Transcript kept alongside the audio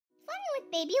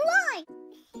Baby Alive.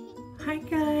 Hi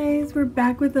guys, we're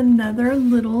back with another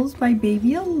Littles by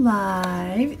Baby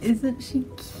Alive. Isn't she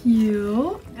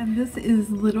cute? And this is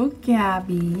little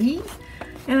Gabby.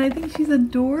 And I think she's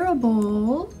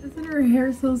adorable. Isn't her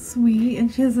hair so sweet? And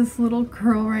she has this little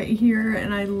curl right here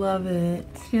and I love it.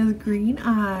 She has green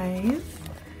eyes.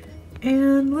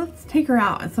 And let's take her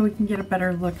out so we can get a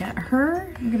better look at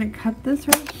her. I'm gonna cut this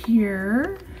right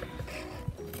here.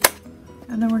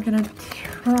 And then we're gonna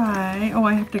try, oh,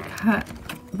 I have to cut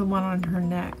the one on her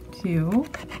neck too.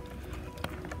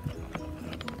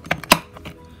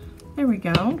 There we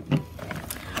go.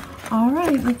 All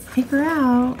right, let's take her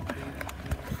out.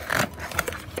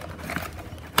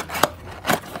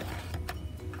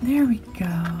 There we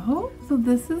go. So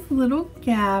this is little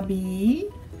Gabby.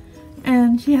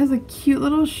 And she has a cute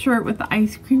little shirt with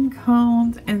ice cream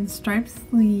cones and striped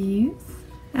sleeves.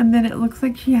 And then it looks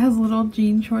like she has little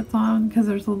jean shorts on because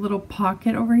there's a little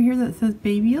pocket over here that says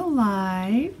Baby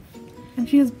Alive. And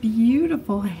she has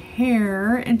beautiful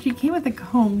hair. And she came with a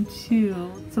comb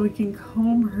too, so we can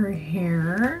comb her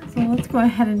hair. So let's go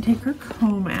ahead and take her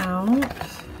comb out.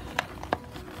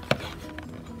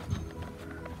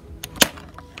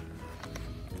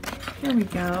 There we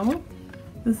go.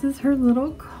 This is her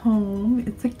little comb.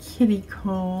 It's a kitty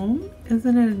comb.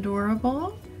 Isn't it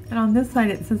adorable? And on this side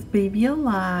it says Baby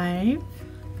Alive.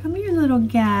 Come here, little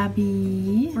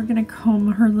Gabby. We're gonna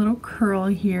comb her little curl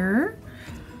here.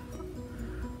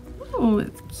 Oh,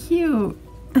 it's cute.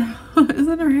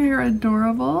 Isn't her hair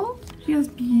adorable? She has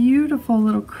beautiful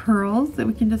little curls that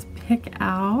we can just pick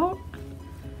out.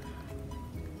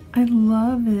 I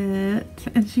love it.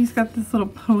 And she's got this little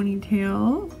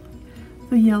ponytail.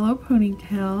 The yellow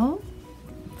ponytail.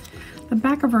 The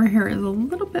back of her hair is a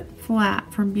little bit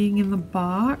flat from being in the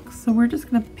box, so we're just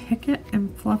gonna pick it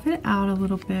and fluff it out a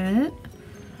little bit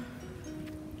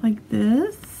like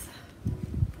this.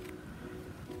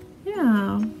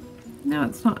 Yeah, now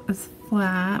it's not as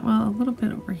flat. Well, a little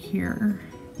bit over here.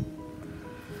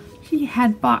 She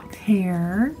had box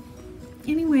hair.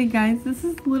 Anyway guys, this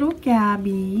is little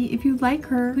Gabby. If you like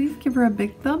her, please give her a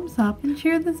big thumbs up and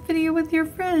share this video with your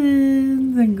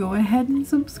friends. And go ahead and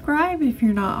subscribe if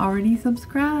you're not already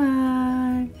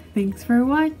subscribed. Thanks for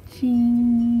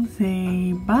watching.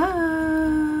 Say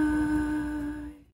bye.